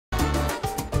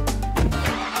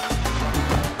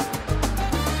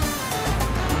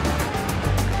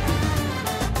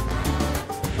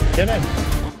Get in.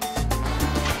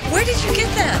 Where did you get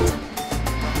that?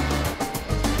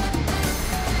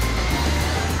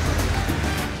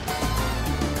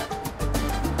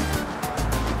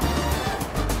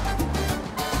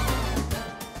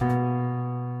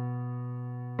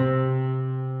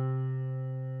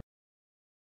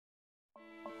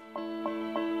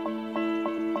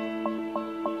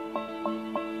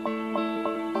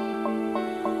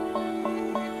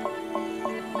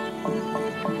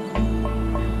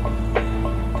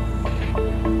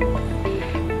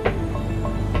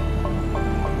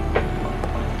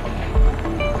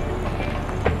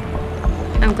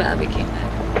 I'm glad we came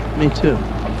back. Me too.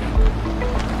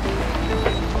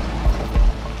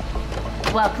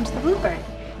 Welcome to the Bluebird.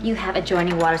 You have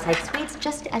adjoining waterside suites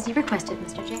just as you requested,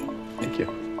 Mr. Jane. Thank you.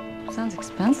 Sounds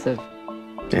expensive.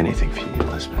 Anything for you,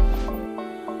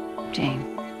 Lisbon. Jane.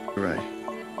 You're right.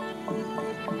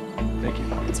 Thank you.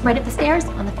 It's right up the stairs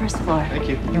on the first floor. Thank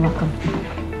you. You're welcome.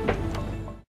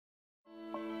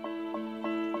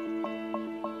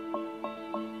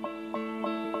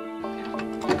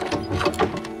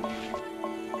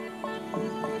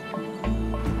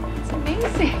 It's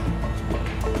amazing.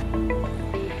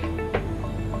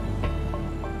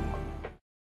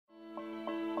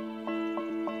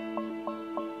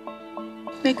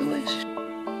 Make a wish.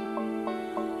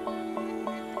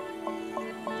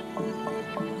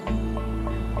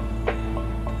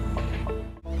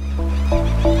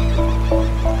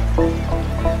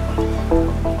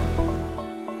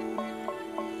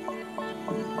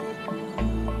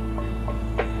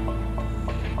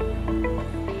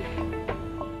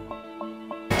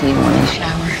 Do you want a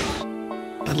shower?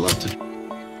 I'd love to.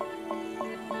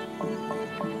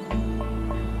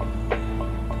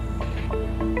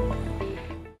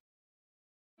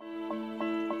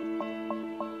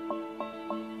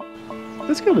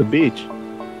 Let's go to the beach.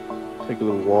 Take a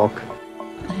little walk.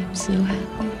 I'm so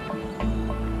happy.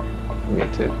 Me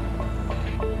too.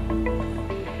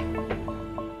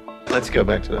 Let's go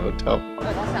back to the hotel. Oh,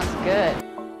 that sounds good.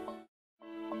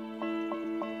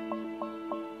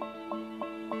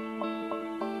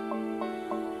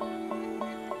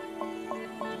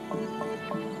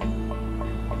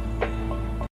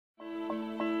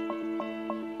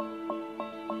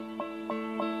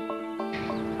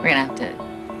 We're gonna have to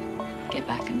get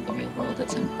back into the real world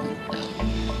at some point,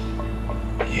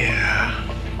 though. Yeah.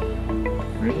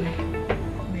 Really?